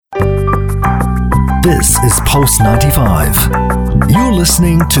This is Pulse 95. You're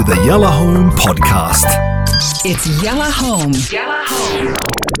listening to the Yalla Home podcast. It's Yalla Home. Yalla Home.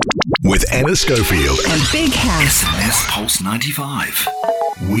 With Anna Schofield And Big Hass. SMS Pulse 95.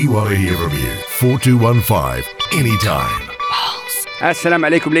 We want to hear from you. 4215 anytime. Assalamu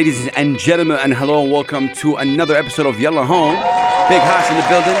alaikum, ladies and gentlemen, and hello and welcome to another episode of Yalla Home. Big Hass in the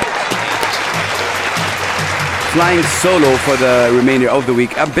building. Flying solo for the remainder of the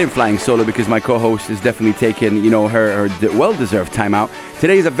week. I've been flying solo because my co-host is definitely taking, her well-deserved time out.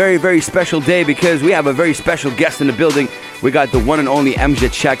 Today is a very, very special day because we have a very special guest in the building. We got the one and only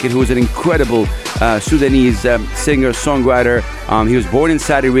Amjad Shakir, who is an incredible Sudanese singer, songwriter. He was born in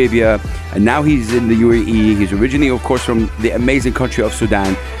Saudi Arabia, and now he's in the UAE. He's originally, of course, from the amazing country of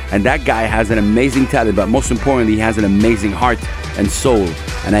Sudan. And that guy has an amazing talent, but most importantly, he has an amazing heart and soul.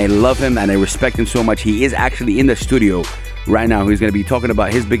 And I love him and I respect him so much. He is actually in the studio right now. He's going to be talking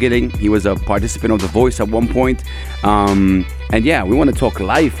about his beginning. He was a participant of The Voice at one point. And yeah, we want to talk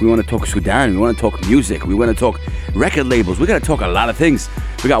life. We want to talk Sudan. We want to talk music. We want to talk record labels. We're going to talk a lot of things.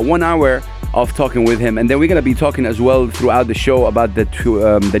 We got 1 hour of talking with him. And then we're going to be talking as well throughout the show about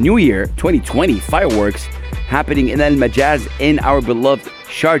the new year, 2020 fireworks happening in Al Majaz in our beloved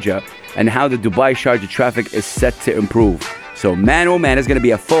Sharjah, and how the Dubai Sharjah traffic is set to improve. So man, oh man, it's going to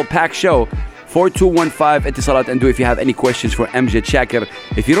be a full pack show. 4215 Etisalat and do if you have any questions for Amjad Shakir.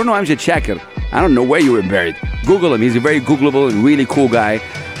 If you don't know Amjad Shakir, I don't know where you were buried. Google him. He's a very Googleable and really cool guy.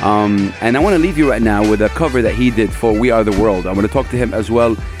 And I want to leave you right now with a cover that he did for We Are the World. I'm going to talk to him as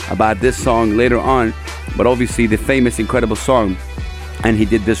well about this song later on. But obviously the famous, incredible song. And he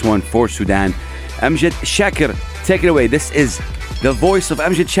did this one for Sudan. Amjad Shakir, take it away. This is the voice of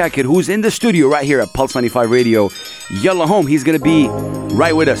Amjad Shakir, who's in the studio right here at Pulse 95 Radio. Yalla Home. He's going to be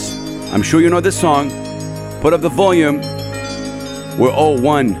right with us. I'm sure you know this song. Put up the volume. We're all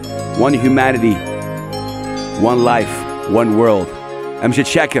one. One humanity. One life. One world. Amjad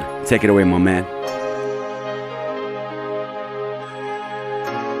Shakir, take it away, my man.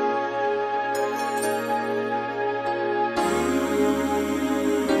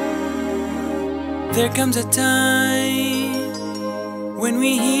 There comes a time when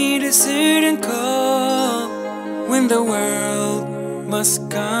we hear a certain call, when the world must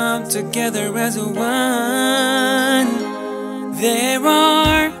come together as one. There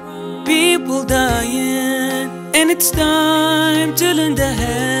are people dying, and it's time to lend a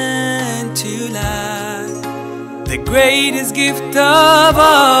hand to life, the greatest gift of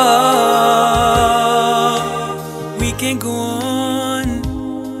all. We can go on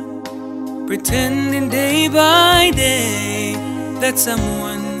pretending day by day that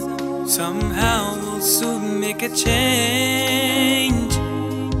someone somehow will soon make a change.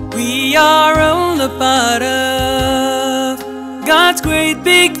 We are all a part of God's great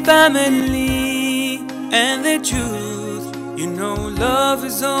big family, and the truth, love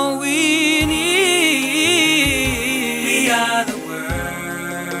is all we need. We are the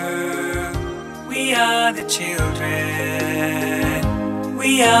world, we are the children,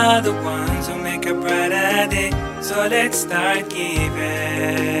 we are the ones who make a brighter day. So let's start giving.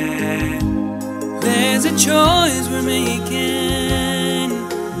 There's a choice we're making.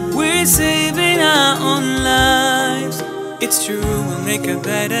 We're saving our own lives. It's true, we'll make a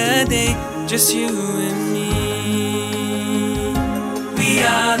better day, just you and me. We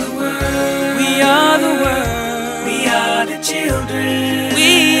are the world. We are the world. We are the children.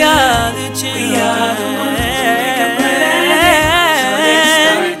 We are the children. We are the ones who make a better day. So let's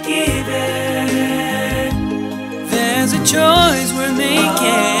start giving. There's a choice we're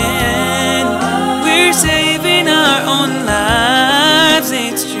making. We're saving our own lives.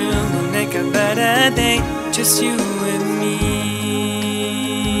 It's true, we'll make a better day, just you and me.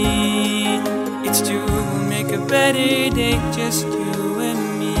 It's true, we'll make a better day, just you and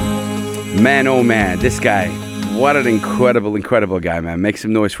me. Man, oh man, this guy. What an incredible guy, man. Make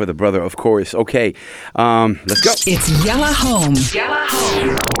some noise for the brother, of course. Okay, let's go. It's Yalla Home. Yalla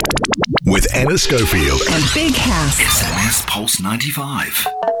Home. With Anna Schofield And Big Hass. SMS Pulse 95.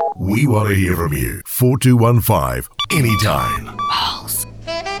 We want to hear from you. 4215 anytime.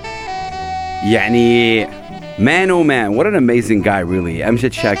 يعني man, oh man, what an amazing guy, really.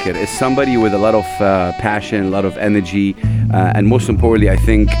 Amjad Shakir is somebody with a lot of passion, a lot of energy, and most importantly, I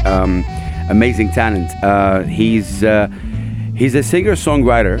think, amazing talent. He's a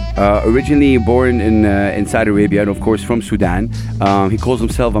singer-songwriter, originally born in Saudi Arabia and of course from Sudan. He calls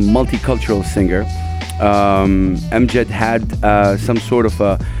himself a multicultural singer. Amjad had some sort of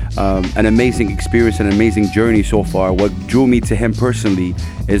an amazing experience, an amazing journey so far. What drew me to him personally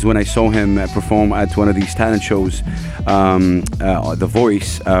is when I saw him perform at one of these talent shows, The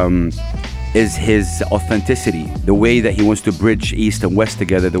Voice. is his authenticity, the way that he wants to bridge East and West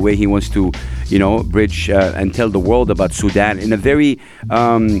together, the way he wants to, bridge and tell the world about Sudan in a very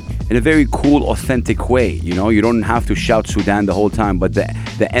cool, authentic way. You don't have to shout Sudan the whole time, but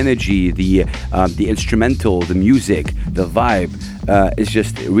the energy, the instrumental, the music, the vibe is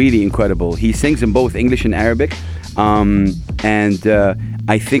just really incredible. He sings in both English and Arabic, and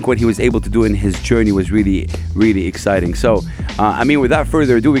I think what he was able to do in his journey was really, really exciting. So, without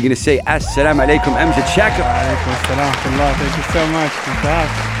further ado, we're going to say Assalamu alaikum, Amjad Shakir. Thank you so much.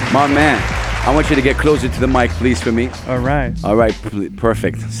 My man, I want you to get closer to the mic, please, for me. All right.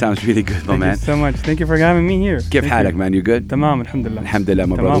 Perfect. Sounds really good, my man. Thank you so much. Thank you for having me here. كيف حالك, man? You good? تمام, alhamdulillah. Alhamdulillah,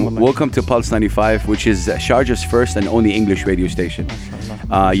 my brother. Welcome to Pulse 95, which is Sharjah's first and only English radio station.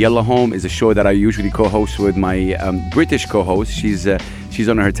 Yalla Home is a show that I usually co-host with my British co-host. She's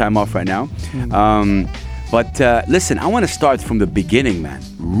on her time off right now. But listen, I want to start from the beginning, man.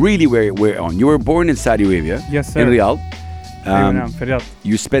 Really, where we're on. You were born in Saudi Arabia. Yes, sir. In Riyadh. في Riyadh.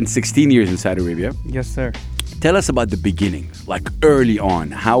 You spent 16 years in Saudi Arabia. Yes, sir. Tell us about the beginning, like early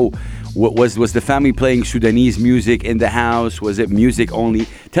on. Was the family playing Sudanese music in the house? Was it music only?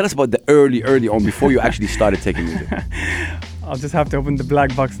 Tell us about the early on, before you actually started taking music. I'll just have to open the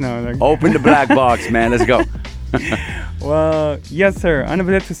black box now. Open the black box, man. Let's go. Well, yes, sir. أنا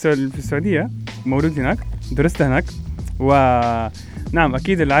بدأت في السعودية، مولود هناك، درست هناك، ونعم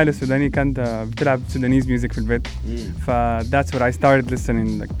أكيد العائلة السودانية كانت بتلعب Sudanese music في البيت. That's what I started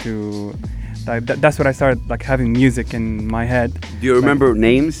listening to. That's what I started having music in my head. Do you remember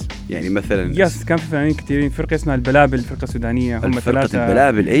names? يعني مثلا. Yes, كان في فنانين كثيرين. فرقة اسمها البلابل، فرقة سودانية. هم ثلاثة.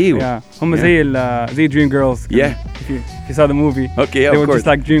 البلابل, أيوة. هم زي Dream Girls. Yeah. If you saw the movie. Okay, yeah, they of were course. just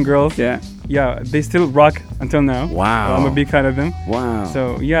like Dream Girls. Yeah. Yeah, they still rock until now. Wow. I'm a big fan of them. Wow. So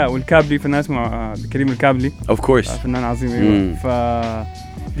yeah, والكابلي فنان اسمه كريم الكابلي. Of course. فنان عظيم أيوة.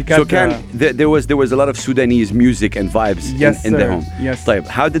 So there was a lot of Sudanese music and vibes in the home. Yes. طيب,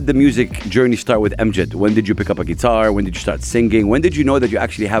 how did the music journey start with Amjad? When did you pick up a guitar? When did you start singing? When did you know that you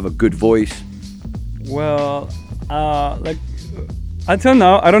actually have a good voice? Well, until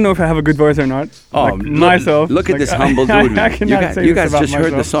now, I don't know if I have a good voice or not. Myself. Look at this humble dude. You guys just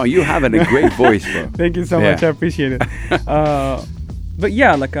heard the song. You have a great voice, bro. Thank you so much. I appreciate it. But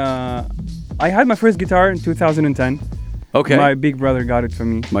yeah, I had my first guitar in 2010. Okay. My big brother got it for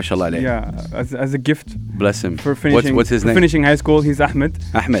me. MashaAllah. Yeah, as a gift. Bless him. For finishing. What's his name? For finishing high school, he's Ahmed.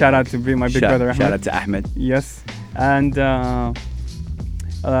 Ahmed. Shout out to my big brother Ahmed. Shout out to Ahmed. Yes. And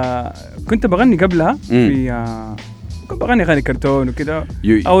كنت بغني قبلها في كنت بغني أغاني كرتون وكده.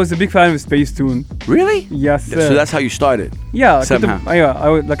 I was a big fan of Space Tune. Really? Yes. So that's how you started? Yeah. Somehow.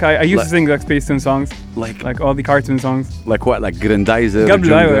 I used to sing Space Tune songs. Like all the cartoon songs. Like what? Like Grandizer?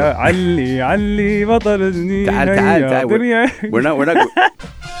 قبل أيوة. علي بطل الدنيا. تعال. We're not.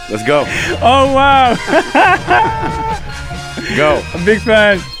 Let's go. Oh wow. Go. I'm a big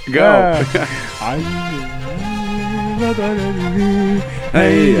fan. Go.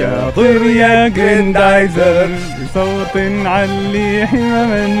 هيا طير يا جراندايزر بصوت علي حمى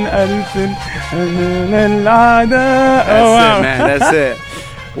من ألف من العداء. That's it, man. That's it.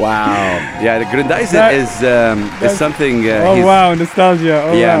 Wow. Yeah, the Grandizer is something. Oh wow, nostalgia.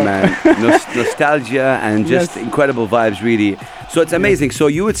 Oh, yeah, wow. man. Nostalgia and just incredible vibes, really. So it's amazing. So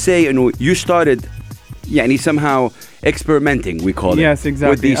you would say, you started, somehow experimenting, we call it. Yes,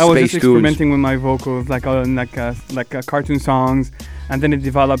 exactly. With these I was space just experimenting with my vocals, cartoon songs, and then it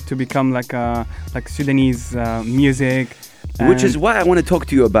developed to become like Sudanese music. Which is why I want to talk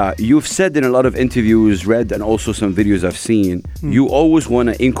to you about. You've said in a lot of interviews, read, and also some videos I've seen, you always want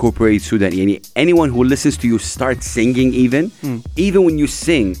to incorporate Sudan. Anyone who listens to you start singing even when you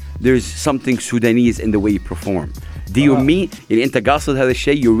sing, there's something Sudanese in the way you perform. Do you mean, أنت قاصد هذا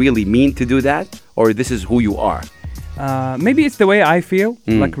الشيء, you really mean to do that? Or this is who you are? Maybe it's the way I feel,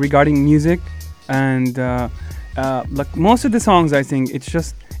 regarding music, and most of the songs I sing, it's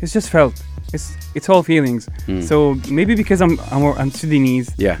just felt. It's all feelings. So maybe because I'm Sudanese,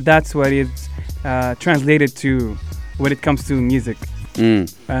 that's what it's translated to when it comes to music.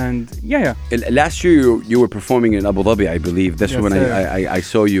 And last year you were performing in Abu Dhabi, I believe. That's when I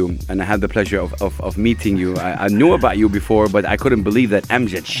saw you, and I had the pleasure of meeting you. I knew about you before, but I couldn't believe that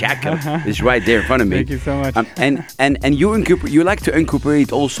Amjad Shakir is right there in front of me. Thank you so much. And you like to incorporate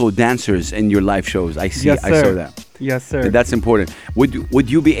also dancers in your live shows. I see. I saw that. Yes, sir. That's important. Would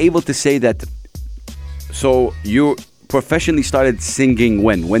you be able to say that? So you professionally started singing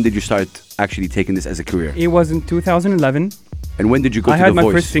when? When did you start actually taking this as a career? It was in 2011. And when did you go to The Voice? I had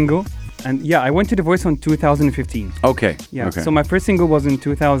my first single, and I went to The Voice in 2015. Okay. Yeah. Okay. So my first single was in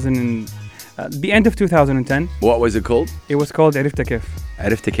 2000. the end of 2010. What was it called? It was called عرفت كيف.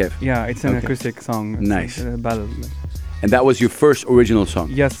 عرفت كيف. Yeah, it's an Okay. acoustic song. It's Nice. a ballad. And that was your first original song?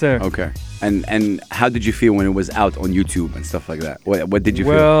 Yes, sir. Okay. And how did you feel when it was out on YouTube and stuff like that? What did you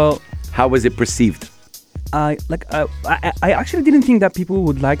feel? Well, How was it perceived? I actually didn't think that people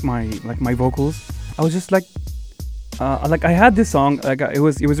would like my vocals. I was just like I had this song, it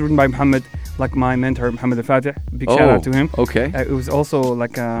was written by Muhammad, like my mentor Muhammad Al-Fatih. Big shout out to him. Okay. It was also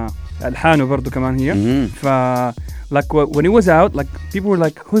like ألحانه برضو كمان هي. Mm-hmm. Like when it was out, like people were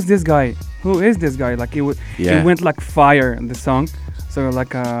like, who's this guy? Who is this guy? Like it went like fire in the song. So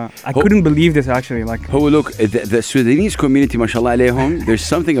like I couldn't believe this actually. Like Oh, look, the Sudanese community, mashallah alayhum, there's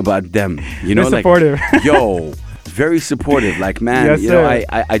something about them. You know, they're like, supportive. yo, very supportive. Like, man, Yes, you know,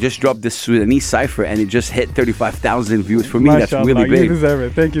 sir. I just dropped this Sudanese cipher and it just hit 35,000 views. For me, that's Mashallah, really you big. deserve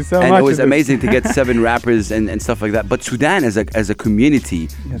it. Thank you so And much. it was for this. amazing to get 7 rappers and stuff like that. But Sudan as a community,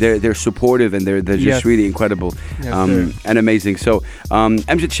 Yes. they're supportive and they're just Yes. really incredible Yes, sir. and amazing. So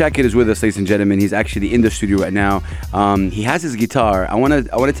Amjad Shakir is with us, ladies and gentlemen. He's actually in the studio right now. He has his guitar. I want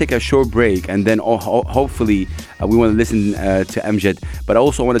to take a short break and then hopefully we want to listen to Amjad. But I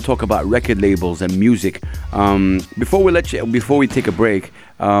also want to talk about record labels and music. Before we take a break,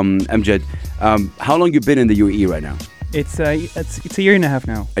 Amjad, how long you been in the UAE right now? It's a year and a half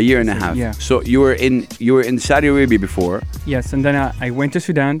now. A year and a half. Yeah. So you were in Saudi Arabia before, Yes, and then I went to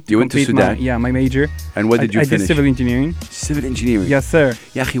Sudan. You went to complete Sudan? my major. and what did you I did finish? civil engineering. Civil engineering. Yes, sir.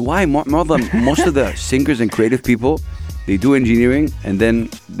 Ya akhi, why most of the singers and creative people, they do engineering and then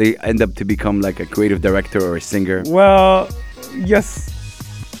they end up to become like a creative director or a singer. Well, yes.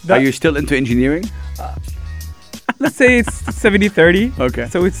 Are you still into engineering? Let's say it's 70-30. Okay.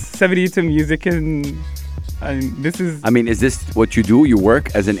 So it's 70 to music and this is I mean, is this what you do? You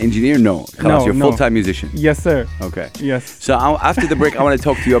work as an engineer? No. Khalas, you're a no. full-time musician. yes, sir. Okay. Yes. So after the break, I want to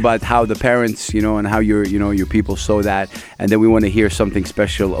talk to you about how the parents, and how your people saw that, and then we want to hear something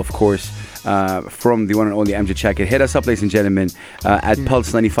special, of course, from the one and only Amjad Shakir. Hit us up, ladies and gentlemen, at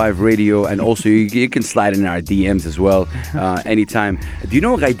Pulse 95 Radio, and also you can slide in our DMs as well anytime. Do you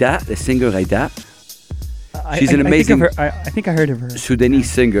know Ghaida, the singer Ghaida? She's an amazing I think I heard of her. Sudanese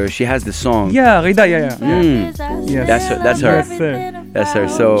singer. She has the song. Yeah, Rida, yeah. Yes. That's her. Yes, sir. That's her.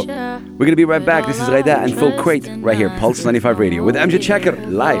 So we're gonna be right back. This is Ghaida and Full Crate right here, Pulse 95 Radio with Amjad Shakir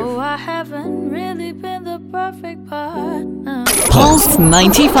live. I haven't really been the perfect partner. Pulse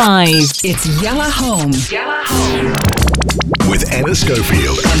 95. It's Yella Home. With Anna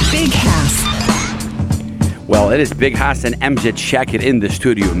Schofield. Big Hass. Well, it is Big Hass and Amjad Shakir in the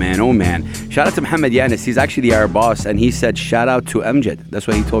studio, man. Oh, man. Shout out to Muhammad Yanis. He's actually our boss, and he said shout out to Amjad. That's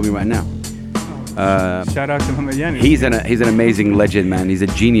what he told me right now. Shout out to Muhammad Yani. He's an amazing legend, man. He's a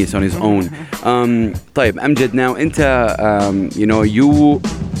genius on his own. طيب, Amjad, now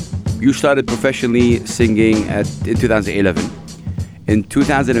you started professionally singing in 2011. In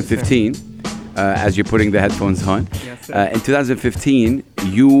 2015, as you're putting the headphones on, Yes, sir. in 2015,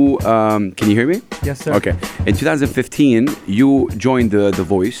 you can you hear me? Yes, sir. Okay. In 2015, you joined the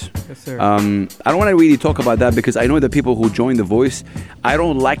Voice. Yes, sir. I don't want to really talk about that because I know that people who join the Voice, I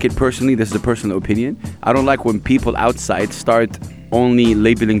don't like it personally. This is a personal opinion. I don't like when people outside start only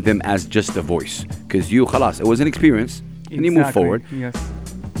labeling them as just a voice, because khalas, it was an experience and you move Exactly. forward, Yes.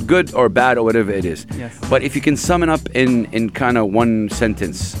 good or bad or whatever it is. Yes. But if you can sum it up in kind of one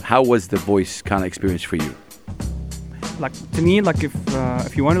sentence, how was the Voice kind of experience for you? Like to me, like if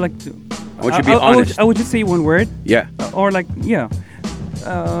you want to like, I want you to be honest. I would just say one word, Yeah. or like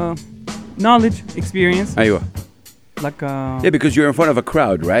knowledge, experience. Aywa. Like Yeah, because you're in front of a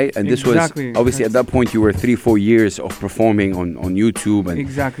crowd, right? And this Exactly. was obviously at that point you were 3-4 years of performing on YouTube and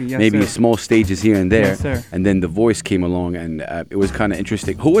Exactly, yes, maybe sir. small stages here and there. Yes, sir. And then The Voice came along and it was kind of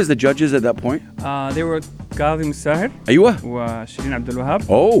interesting. Who was the judges at that point? they were كاظم الساهر أيوة. وشيرين عبد الوهاب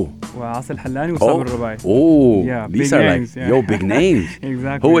Oh. وعاصي الحلاني وصابر Oh. الرباعي. Oh. Yeah, These big are names, like, yeah. big names.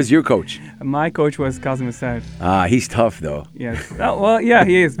 Exactly. Who was your coach? My coach was Kazim Asad. He's tough though. Yes. Well, yeah,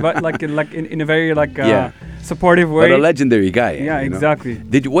 he is, but like in a very like Yeah. supportive way. But a legendary guy. Yeah, exactly.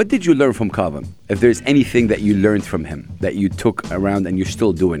 What did you learn from Kazim? If there's anything that you learned from him that you took around and you're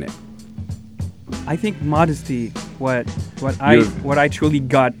still doing it? I think modesty. What You're- I truly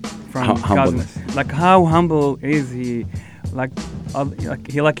got from Kazim. Humbleness. Like how humble is he?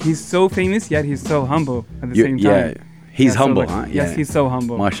 He's so famous yet he's so humble at the same time. Yeah. He's Yeah, so, humble, like, huh? Yes, Yeah. he's so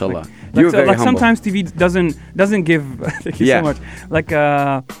humble. Mashallah. Like, You're so, very like humble. sometimes TV doesn't give. Thank you Yeah. so much. Like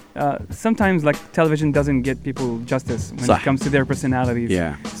sometimes like television doesn't get people justice when صح. it comes to their personalities.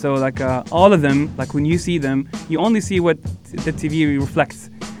 Yeah. So like all of them, like when you see them, you only see what the TV reflects.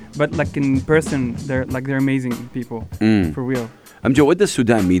 But like in person, they're amazing people Mm. for real. Amjad, what does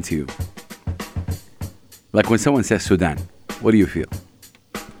Sudan mean to you? Like when someone says Sudan, what do you feel?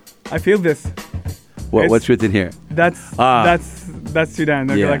 I feel this. What's written here? That's Sudan.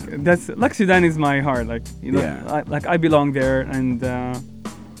 Like, Yeah. like Sudan is my heart. Like, you know, Yeah. I belong there, and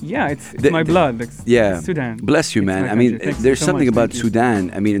it's my blood. Like, Yeah. Sudan. Bless you, It's man. my I mean, country. Thank you there's so something much. about Thank you.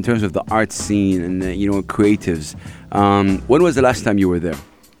 Sudan. I mean, in terms of the art scene and creatives. When was the last time you were there?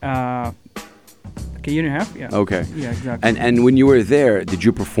 Like a year and a half. Yeah. Okay. Yeah, exactly. And when you were there, did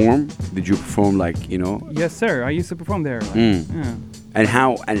you perform? Did you perform Yes, sir. I used to perform there. Like, Yeah. And how?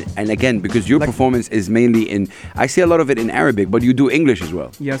 And again, because your Like- performance is mainly in. I see a lot of it in Arabic, but you do English as well.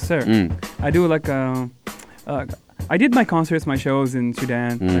 Yes, sir. Mm. I do like I did my concerts, my shows in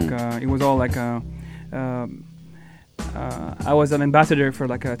Sudan. Like it was all like I was an ambassador for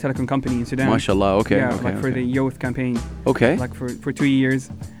like a telecom company in Sudan. MashaAllah. Okay. Yeah, okay, like for the okay. youth campaign. Okay. Like for 2 years,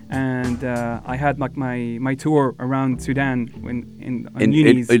 and I had like my tour around Sudan in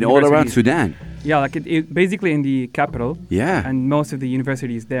unis, all around universities. Sudan. Yeah, like it basically in the capital. Yeah. And most of the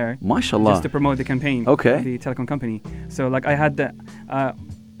universities there. MashaAllah. Just to promote the campaign. Okay. Of the telecom company. So like I had the.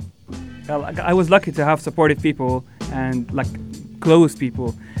 I was lucky to have supportive people and like close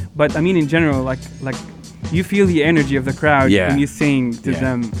people, but I mean in general, like you feel the energy of the crowd Yeah. when you sing to Yeah.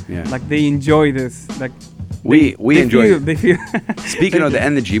 them. Yeah. Like they enjoy this. Like We they enjoy feel, it. They feel. Speaking of the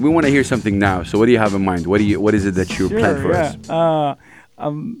energy, we want to hear something now. So what do you have in mind? What is it that you planned for us?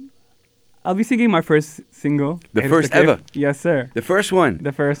 I'll be singing my first single. The Erif first Takif. ever? Yes, sir. The first one.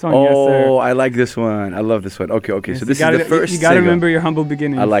 The first one. Yes, sir. Oh, I like this one. I love this one. Okay. Yes, So you this gotta, is the first You gotta single. remember your humble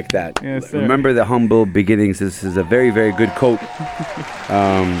beginnings. I like that. Yes, sir. Remember the humble beginnings. This is a very, very good quote.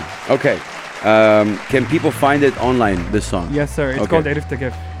 Okay. Can people find it online, this song? Yes, sir. It's Okay. called Erif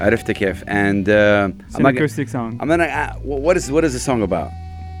Takif. عرفت كيف. And It's I'm an not gonna, acoustic song. I'm gonna what is the song about?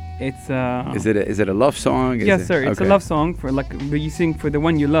 It's Is it a love song? Is yes, it- sir. It's okay. a love song for like you sing for the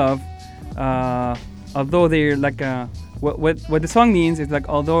one you love. Although they're like what the song means is like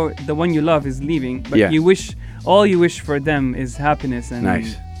although the one you love is leaving, but Yeah. all you wish for them is happiness and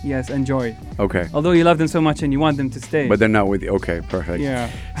Nice. yes, and joy. Okay. Although you love them so much and you want them to stay. But they're not with you. Okay, perfect. yeah.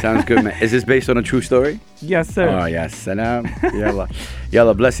 Sounds good, man. Is this based on a true story? Yes, sir. Oh, yes. Salam. Yalla.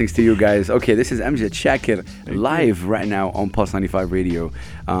 Yalla, blessings to you guys. Okay, this is Amjad Shakir live right now on Pulse 95 Radio.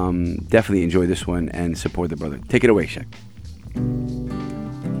 Definitely enjoy this one and support the brother. Take it away, Shak.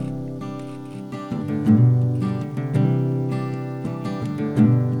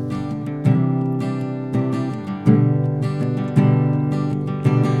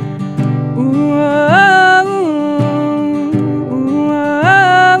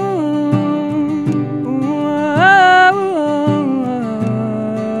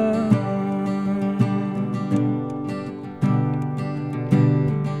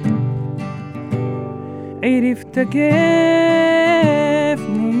 عرفت كيف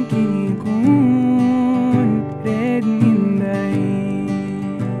ممكن يكون ريد من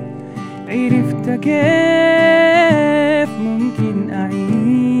بعيد عرفت كيف ممكن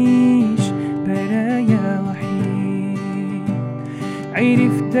أعيش برايا وحيد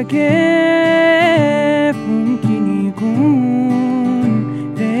عرفت كيف ممكن يكون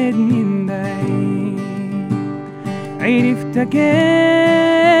ريد من بعيد عرفت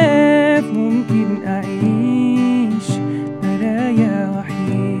كيف ممكن أعيش برايا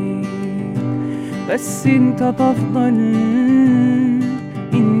وحيد بس انت تفضل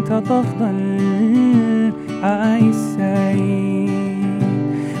عايش سعيد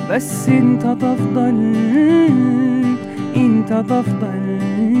بس انت تفضل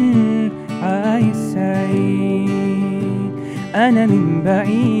عايش سعيد أنا من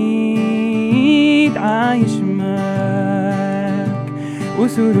بعيد عايش معاك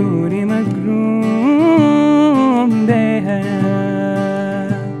وسروري مجروم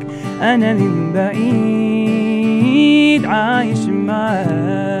بهناك أنا من بعيد عايش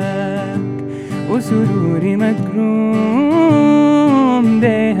معاك وسروري مجروم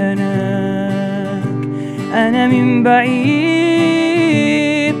بهناك أنا من بعيد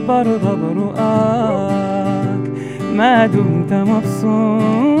برضى برؤاك ما دمت مبسوط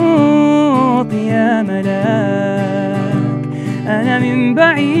يا ملاك أنا من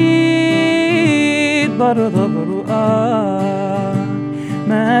بعيد برضى برؤاك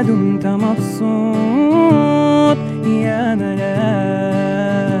ما دمت مبسوط يا ملاك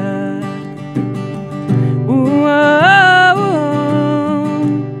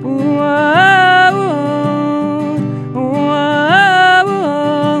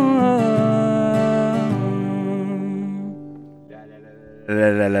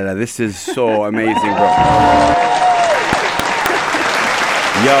This is so amazing, bro.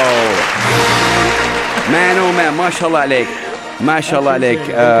 Yo. Man, oh man, mashallah alayk. MashaAllah Thank alaik,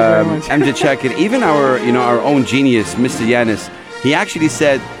 you very much. Amjad Shakir. Even our own genius, Mr. Yanis, he actually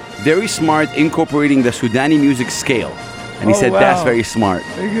said, very smart incorporating the Sudani music scale. And he Oh, said, that's wow. very smart.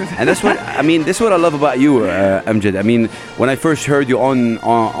 Very good. And that's what, I mean, this is what I love about you, Amjad. I mean, when I first heard you on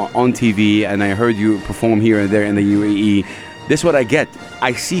TV and I heard you perform here and there in the UAE, this is what I get.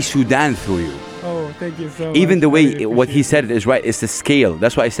 I see Sudan through you. Oh, thank you so much. Even the I way really what he appreciate said is right. It's the scale.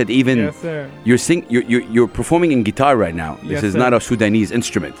 That's why I said even Yes, sir. you're performing in guitar right now. This Yes, is sir. not a Sudanese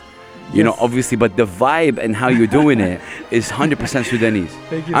instrument. You know, Yes. obviously, but the vibe and how you're doing it is 100% Sudanese.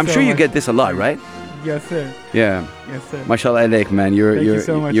 Thank you I'm so sure you much. get this a lot, right? it. Yes, sir. Yeah. Yes, sir. MashaAllah alaik, man. You're Thank you you're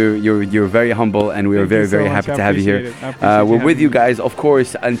so much. you're very humble, and we are Thank very you so very much. happy I to have you here. appreciate it. I appreciate We're you with you having me. guys, of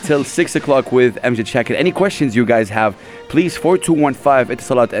course, until 6 o'clock with Amjad Shakir. Any questions you guys have, please 4215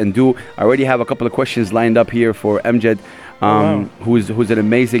 Etisalat and do. I already have a couple of questions lined up here for Amjad. Wow. Who's an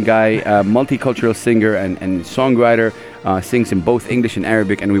amazing guy, multicultural singer and songwriter, sings in both English and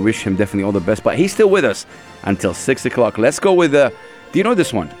Arabic, and we wish him definitely all the best. But he's still with us until 6 o'clock. Let's go with do you know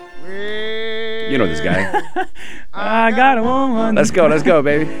this one? You know this guy. I got a woman. Let's go,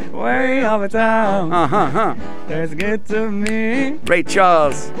 baby. Way over town. That's good to me. Ray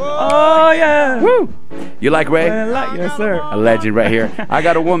Charles. Oh, yeah. Woo! You like Ray? Yes, sir. A legend right here. I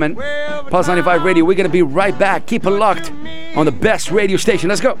got a woman. Pulse 95 Radio. We're gonna be right back. Keep it locked on the best radio station.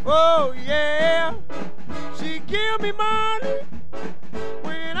 Let's go. Oh yeah, she give me money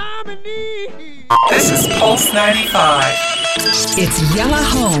when I'm in need. This is Pulse 95. It's Yalla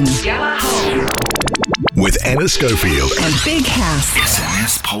Home. Yalla Home. With Anna Schofield. And Big House.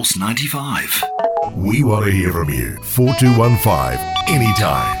 SMS Pulse 95. We want to hear from you. 4215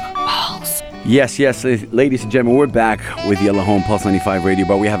 anytime. Yes, ladies and gentlemen, we're back with Yalla Home Pulse 95 Radio,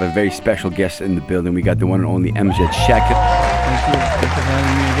 but we have a very special guest in the building. We got the one and only Amjad Shakir. Thank you. Thank you for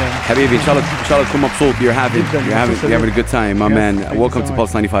having me again. Habibi, inshallah تكون مبسوط. You're having a good time, my Yes, man. thank you Welcome so to much.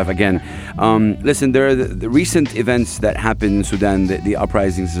 Pulse 95 again. Listen, there are the recent events that happened in Sudan, the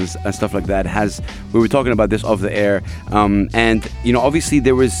uprisings and stuff like that. We were talking about this off the air, and you know, obviously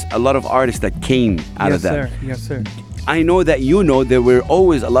there was a lot of artists that came out of that. Yes, sir. I know that there were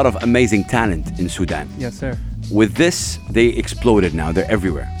always a lot of amazing talent in Sudan. Yes, sir. With this, they exploded now. They're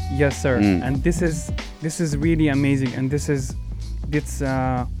everywhere. Yes, sir. Mm. And this is really amazing, and it's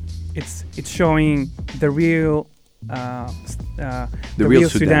showing the real real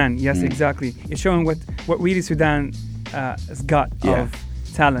Sudan. Yes, Mm. exactly. It's showing what really Sudan has got Yeah. of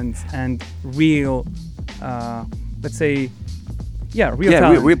talent and real, let's say, real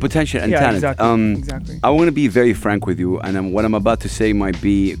talent. real potential and Yeah, talent. exactly. I want to be very frank with you, and what I'm about to say might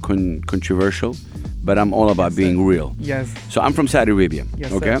be controversial, but I'm all about being real. Yes. So I'm from Saudi Arabia,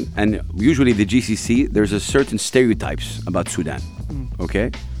 Yes, okay? sir. And usually the GCC, there's a certain stereotypes about Sudan,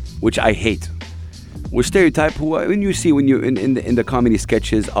 okay? Which I hate. With stereotype, when you see in the comedy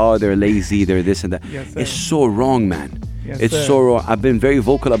sketches, they're lazy, they're this and that. Yes, sir. It's so wrong, man. Yes, It's sir. so wrong. I've been very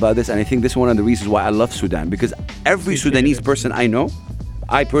vocal about this, and I think this is one of the reasons why I love Sudan, because every Appreciate Sudanese it. person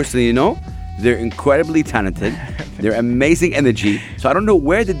I personally know, they're incredibly talented. They're amazing energy. So I don't know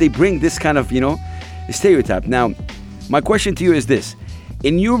where did they bring this kind of, stereotype. Now, my question to you is this.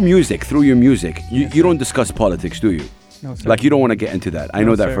 In your music, through your music, you don't discuss politics, do you? No, sir. Like, you don't want to get into that. I No,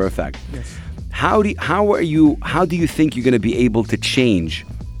 know that sir. for a fact. Yes. How do you think you're going to be able to change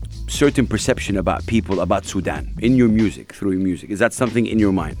certain perception about people, about Sudan, in your music, through your music? Is that something in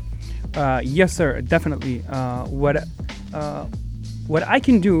your mind? Yes, sir, definitely. What I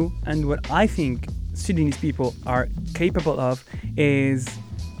can do and what I think Sudanese people are capable of is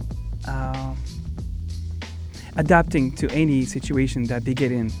adapting to any situation that they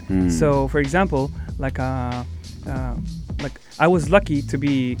get in. So, for example, like I was lucky to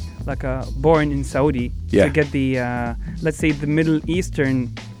be born in Saudi Yeah. to get the let's say the Middle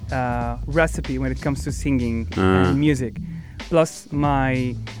Eastern recipe when it comes to singing and music, plus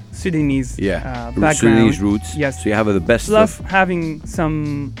my Sudanese background. Sudanese roots. Yes. So you have the best Plus stuff. having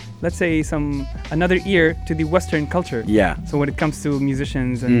some, let's say, another ear to the Western culture. Yeah. So when it comes to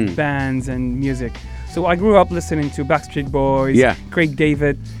musicians and bands and music. So I grew up listening to Backstreet Boys, Yeah. Craig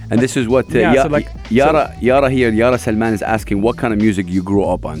David. And this is what Yara Salman is asking, what kind of music you grew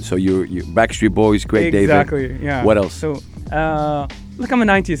up on. So you Backstreet Boys, Craig Exactly, David. yeah. What else? So, look, I'm a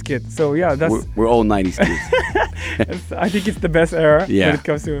 90s kid. So, yeah, that's... We're all 90s kids. I think it's the best era Yeah. when it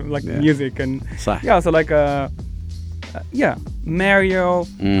comes to music and صح. yeah. So Mario,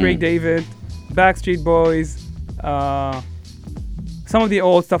 Craig David, Backstreet Boys, some of the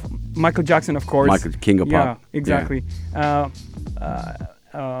old stuff. Michael Jackson, of course. Michael, King of Yeah, Pop. exactly.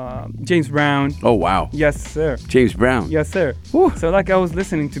 James Brown. Oh wow. Yes, sir. James Brown. Yes, sir. Whew. So like I was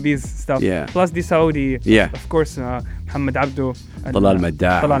listening to these stuff. Yeah. Plus the Saudi. Yeah. Of course, Muhammad Abdu. Talal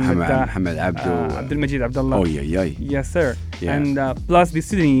Maddah. Talal Maddah. Muhammad Abdu. Abdul Majid Abdullah. Oh yeah. Yes, sir. Yeah. And plus the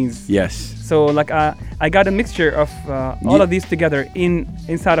Sudanese. Yes. So like I got a mixture of all of these together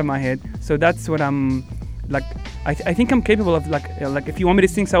inside of my head. So that's what I'm like. I think I'm capable of like if you want me to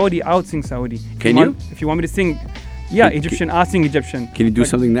sing Saudi, I'll sing Saudi. Can you? If you want me to sing, yeah, Egyptian, I'll sing Egyptian. Can you do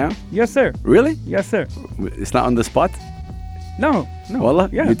something now? Yes, sir. Really? Yes, sir. It's not on the spot. No. Wallah,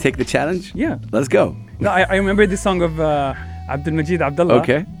 Yeah. you take the challenge. Yeah. Let's go. No, I remember this song of Abdul Majid Abdullah.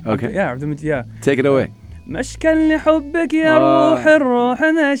 Okay. Yeah, Abdul Majid. Yeah. Take it away. مشكلني حبك يا الروح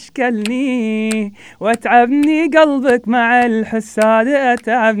مشكلني واتعبني قلبك مع الحساد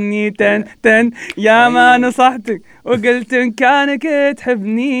اتعبني تن يا ما نصحتك وقلت ان كانك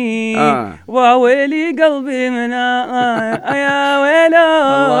تحبني وويلي قلبي من يا ويلا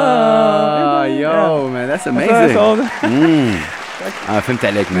Yo man, that's amazing. فهمت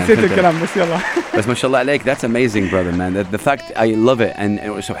عليك man. نسيت الكلام بس يلا. بس ما شاء الله عليك, that's amazing brother man. The fact, I love it, and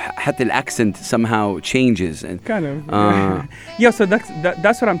so حتى accent somehow changes and kind of. Yeah, so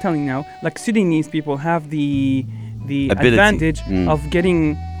that's what I'm telling now. Like Sudanese people have the ability. advantage of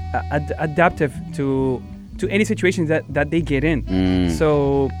getting adaptive to any situation that they get in.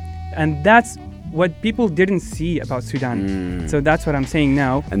 So, and that's what people didn't see about Sudan. So that's what I'm saying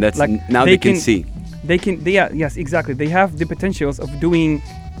now. And that's like now they can see. Yes, exactly. They have the potentials of doing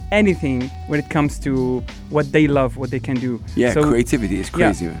anything when it comes to what they love, what they can do. Yeah, so, creativity is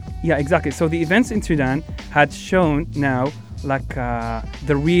crazy, man. Yeah, exactly. So the events in Sudan had shown now like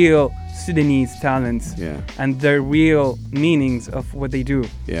the real Sudanese talents and the real meanings of what they do.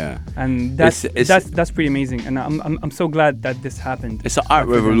 Yeah. And that's pretty amazing. And I'm so glad that this happened. It's an art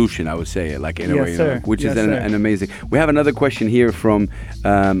revolution, I would say, like in a way, sir. Which is an amazing. We have another question here from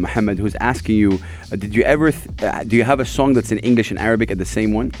Muhammad, who's asking you, did you ever do you have a song that's in English and Arabic at the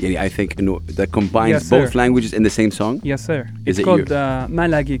same one? Yeah, I think that combines both languages in the same song. Yes, sir. Is it's called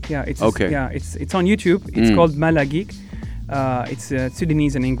Malagik. Yeah, it's okay. Yeah, it's on YouTube. It's called Malagik. It's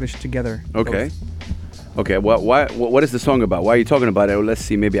Sudanese and English together. Okay. Okay. What is the song about? Why are you talking about it? Well, let's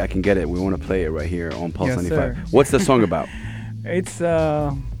see. Maybe I can get it. We want to play it right here on Pulse 95. Sir. What's the song about? It's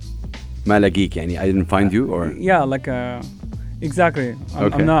Malagik, yani I didn't find you, or yeah, like exactly.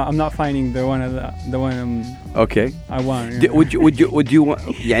 I'm not finding the one okay. I want. Yeah.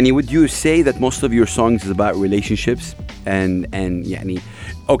 Would you say that most of your songs is about relationships and yani?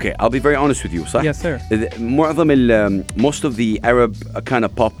 Okay, I'll be very honest with you, صح? Yes, sir. Most of the Arab kind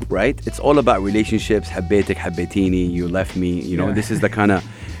of pop, right? It's all about relationships. حبيتك حبيتيني, you left me. You know, this is the kind of,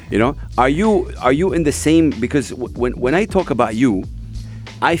 you know. Are you in the same? Because when I talk about you,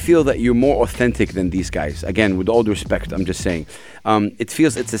 I feel that you're more authentic than these guys. Again, with all due respect, I'm just saying. It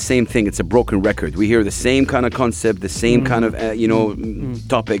feels it's the same thing. It's a broken record. We hear the same kind of concept, the same kind of,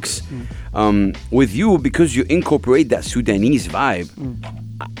 topics. With you, because you incorporate that Sudanese vibe,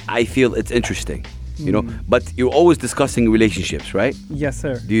 I feel it's interesting. You know, but you're always discussing relationships, right? Yes,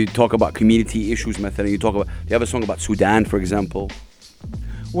 sir. Do you talk about community issues, method? Do you have a song about Sudan, for example?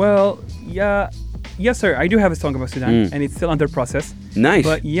 Well, yeah. Yes, sir. I do have a song about Sudan, and it's still under process. Nice.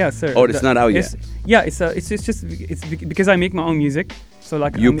 But yes, sir. Oh, it's not out yet. Yeah, it's because I make my own music. So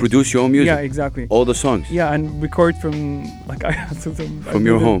like you produce your own music. Yeah, exactly. All the songs. Yeah, and record from like from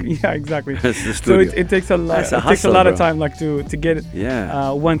your home. Yeah, exactly. That's the studio. So it takes a lot. It takes a lot bro. of time, like to get it.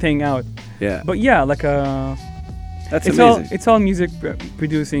 Yeah. One thing out. Yeah. But yeah, like That's it's amazing. It's all music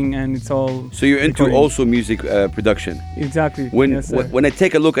producing, and it's all. So you're into recording. also music production. Exactly. When I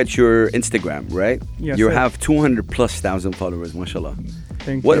take a look at your Instagram, right? Yes, you sir. have 200,000+ followers, mashallah.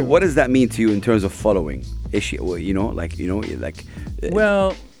 Thank you. What does that mean to you in terms of following?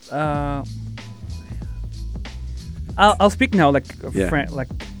 Well, I'll speak now, like honestly.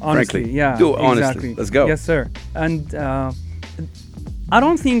 Frankly. Yeah. Do it honestly. Exactly. Let's go. Yes, sir. And I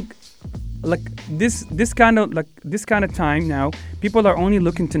don't think like this kind of time now, people are only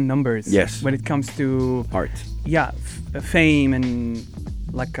looking to numbers. Yes. When it comes to art. Yeah, fame and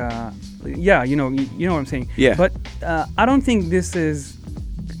like you know what I'm saying. Yeah. But I don't think this is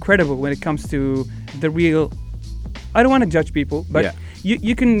credible when it comes to the real. I don't want to judge people, but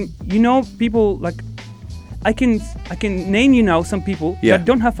you can people like. I can name you now some people that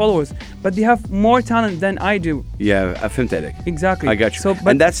don't have followers, but they have more talent than I do. Yeah, I fahmt عليك. Exactly. I got you.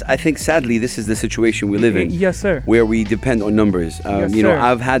 And that's, I think, sadly, this is the situation we live in. Yes, sir. Where we depend on numbers. Yes, you know, sir.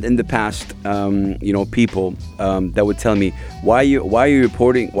 I've had in the past, people that would tell me, why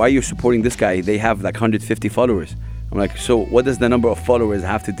are you supporting this guy? They have like 150 followers. I'm like, so what does the number of followers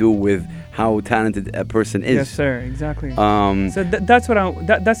have to do with how talented a person is? Yes, sir. Exactly. So that's what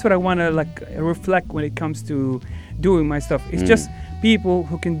I want to like reflect when it comes to doing my stuff. It's just people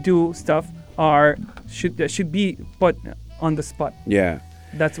who can do stuff should be put on the spot. Yeah.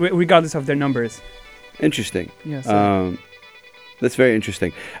 That's regardless of their numbers. Interesting. Yes. Sir. That's very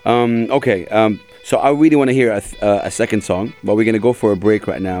interesting. Okay. So I really want to hear a second song, but we're gonna go for a break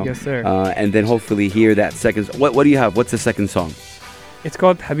right now. Yes, sir. And then hopefully hear that second. What do you have? What's the second song? It's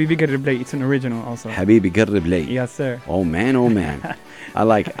called Habibi Garib Lay. It's an original also. Habibi Garib Lay. Yes, sir. Oh man, oh man. I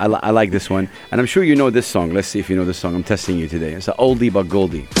like this one, and I'm sure you know this song. Let's see if you know this song. I'm testing you today. It's an oldie but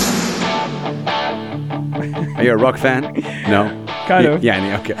goldie. Are you a rock fan? No. Kind of.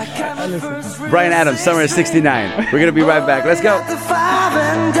 Yeah. Okay. Brian Adams, Summer of '69. We're gonna be right back. Let's go.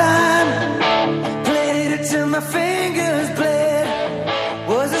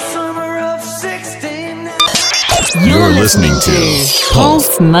 You're listening to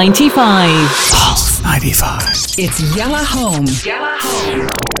Pulse 95. Pulse 95 It's Yalla Home.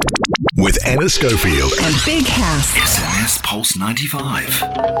 with Anna Schofield. And Big House. SMS Pulse 95.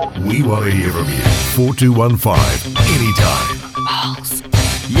 We want to hear from you. 4215 anytime.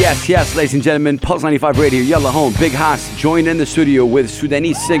 Yes, ladies and gentlemen, Pulse 95 Radio, Yalla Home, Big Haas, joined in the studio with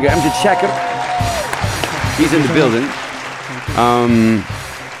Sudanese singer Amjad Shakir. He's in the building.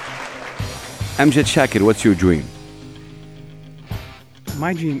 Amjad Shakir, what's your dream?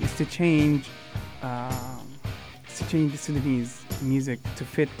 My dream is to change the Sudanese music to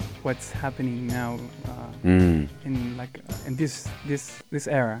fit what's happening now in this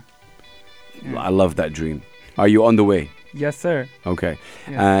era. Yeah. I love that dream. Are you on the way? Yes, sir. Okay.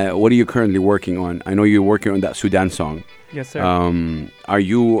 Yes. What are you currently working on? I know you're working on that Sudan song. Yes, sir.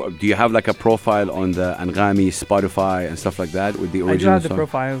 Do you have like a profile on the Anghami, Spotify and stuff like that with the original I do have song? the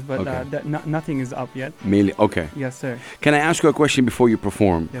profiles, but Okay. nothing is up yet. Mainly, okay. Yes, sir. Can I ask you a question before you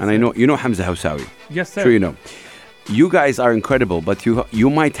perform? Yes, And I sir. know you know Hamza Housawi. Yes, sir. Sure you know. You guys are incredible, but you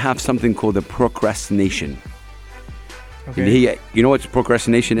might have something called a procrastination. Okay. You know what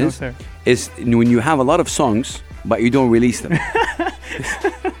procrastination No, is? sir. Is when you have a lot of songs, but you don't release them.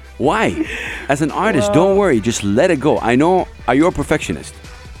 Why? As an artist, don't worry. Just let it go. I know. Are you a perfectionist?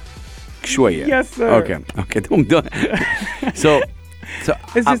 شوية. Yes, sir. Okay. Don't. So.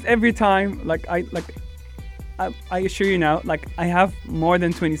 It's just every time, I assure you now, like I have more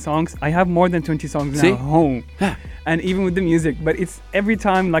than 20 songs. I have more than 20 songs See? now at home. Yeah. And even with the music, but it's every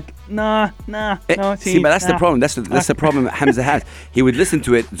time like, no. See, but that's the problem. That's the problem that Hamza has. He would listen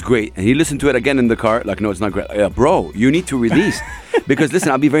to it, it's great, and he listened to it again in the car, like, no, it's not great. Bro, you need to release. Because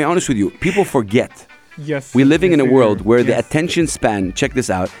listen, I'll be very honest with you. People forget. Yes. We're living in a we world do. where the Yes. attention span, check this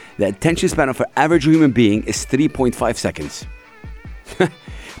out, the attention span of an average human being is 3.5 seconds.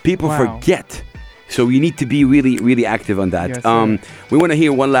 People Wow. forget. So we need to be really, really active on that. Yes, sir. We want to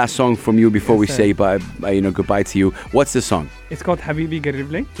hear one last song from you before Yes, we sir. say goodbye to you. What's the song? It's called Habibi Garib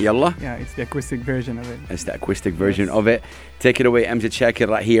Lay. Yalla. Yeah, it's the acoustic version of it. It's the acoustic version of it. Take it away, Amjad Shakir,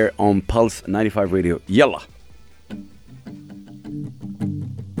 right here on Pulse 95 Radio. Yalla.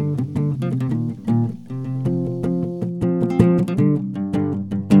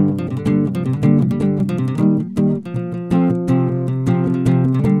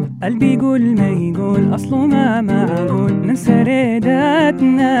 قلبي يقول ما يقول أصله ما معقول ننسى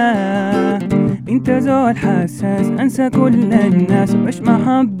ريداتنا انت زول حساس انسى كل الناس وعيش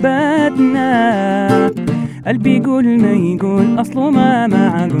محبتنا قلبي يقول ما يقول أصله ما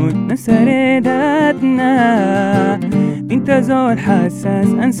معقول ننسى ريداتنا انت زول حساس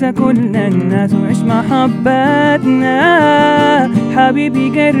انسى كل الناس وعيش محبتنا حبيبي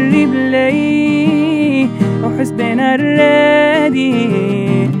قرب لي وحس بينا الرادي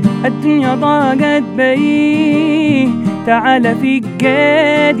الدنيا ضاقت بي تعال في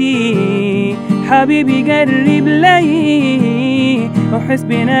قادي حبيبي قرب لي وحس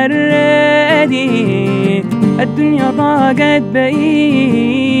بنا الرادي الدنيا ضاقت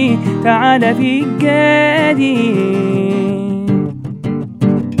بي تعال في قادي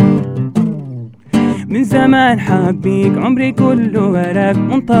من زمان حبيك عمري كله وراك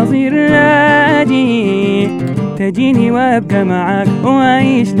منتظر راجي تجيني وابقى معاك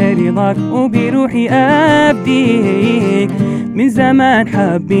واعيش لرضاك وبروحي ابديك من زمان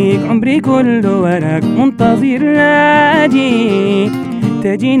حبيك عمري كله وراك منتظر راجي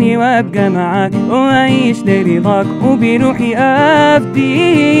تجيني وابقى معاك واعيش لرضاك وبروحي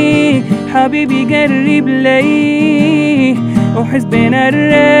افديك حبيبي قرب لي وحس بنا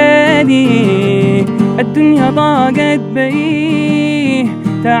الرادي الدنيا ضاقت بي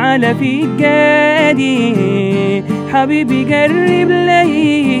تعال في قادي حبيبي قرب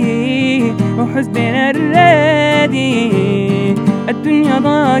لي وحزبنا الرادي الدنيا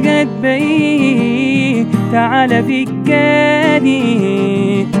ضاقت بي تعال في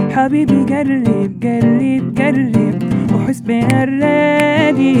كادي حبيبي قرب قرب قرب وحزبنا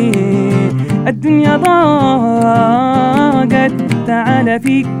الرادي الدنيا ضاقت تعال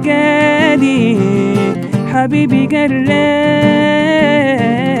في كادي حبيبي قرب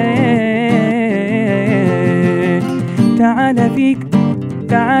تعال فيك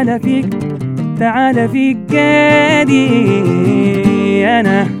تعال فيك تعال فيك قادي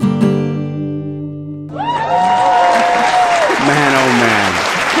أنا Man, oh man.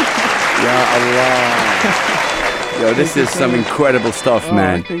 Ya Allah. Yo, this is some incredible stuff,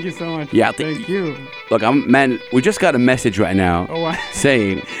 man. Thank you so much. Yeah, thank you. Look, man, we just got a message right now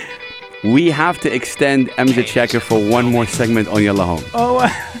saying we have to extend Amjad Shakir for one more segment on Yalla Home.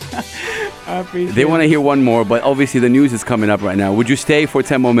 I appreciate They want to hear one more, but obviously the news is coming up right now. Would you stay for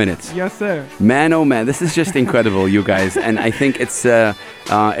 10 more minutes? Yes, sir. Man, oh man, this is just incredible, you guys, and I think it's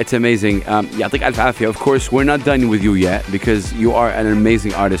amazing. Ya'tik alf afia. Of course, we're not done with you yet because you are an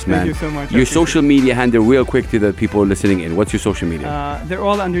amazing artist, man. Thank you so much. Your social media handle, real quick, to the people listening in. What's your social media? They're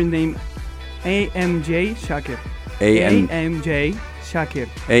all under the name AMJ Shakir. AMJ Shakir.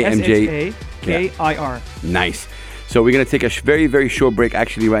 AMJ SHAKIR. Nice. So we're going to take a very, very short break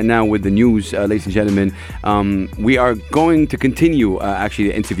actually right now with the news, ladies and gentlemen. We are going to continue actually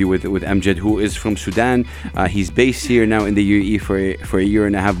the interview with Amjad, who is from Sudan. He's based here now in the UAE for a year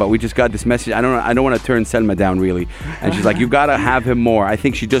and a half, but we just got this message. I don't want to turn Selma down really. And she's like, you got to have him more. I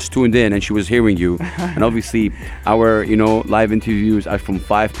think she just tuned in and she was hearing you. And obviously our, live interviews are from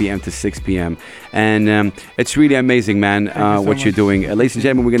 5 p.m. to 6 p.m. And it's really amazing, man, what you're doing. Ladies and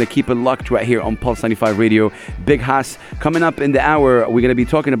gentlemen, we're going to keep it locked right here on Pulse 95 Radio. Big Haas. Coming up in the hour, we're going to be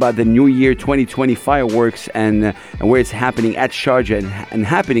talking about the New Year 2020 fireworks and where it's happening at Sharjah and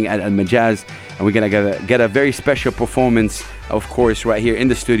happening at Al Majaz. And we're going to get a very special performance, of course, right here in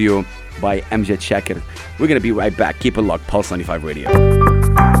the studio by Amjad Shakir. We're going to be right back. Keep it locked. Pulse 95 Radio.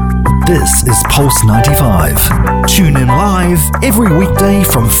 This is Pulse 95. Tune in live every weekday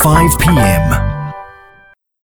from 5 p.m.